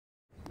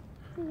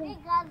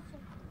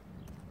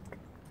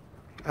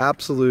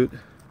Absolute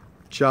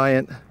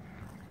giant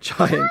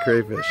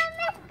crayfish.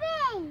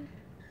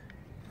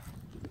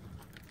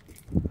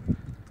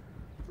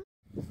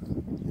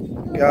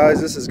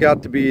 Guys, this has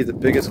got to be the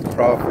biggest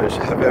crawfish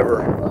I've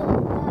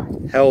ever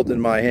held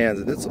in my hands,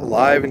 and it's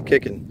alive and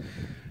kicking.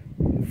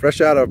 Fresh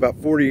out of about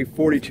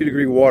 42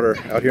 degree water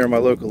out here in my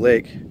local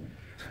lake.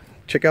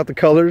 Check out the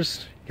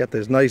colors. Got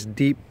those nice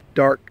deep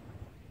dark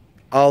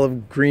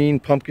olive green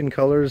pumpkin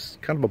colors,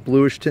 kind of a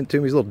bluish tint to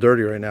him. He's a little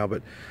dirty right now,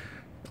 but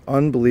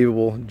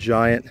unbelievable,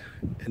 giant,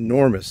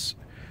 enormous,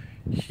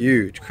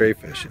 huge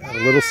crayfish out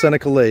of Little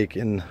Seneca Lake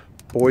in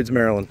Boyd's,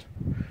 Maryland.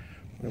 I'm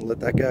gonna let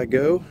that guy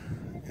go,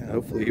 and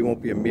hopefully he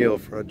won't be a meal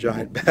for a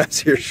giant bass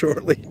here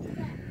shortly.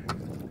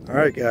 All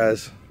right,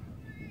 guys,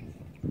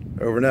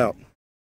 over and out.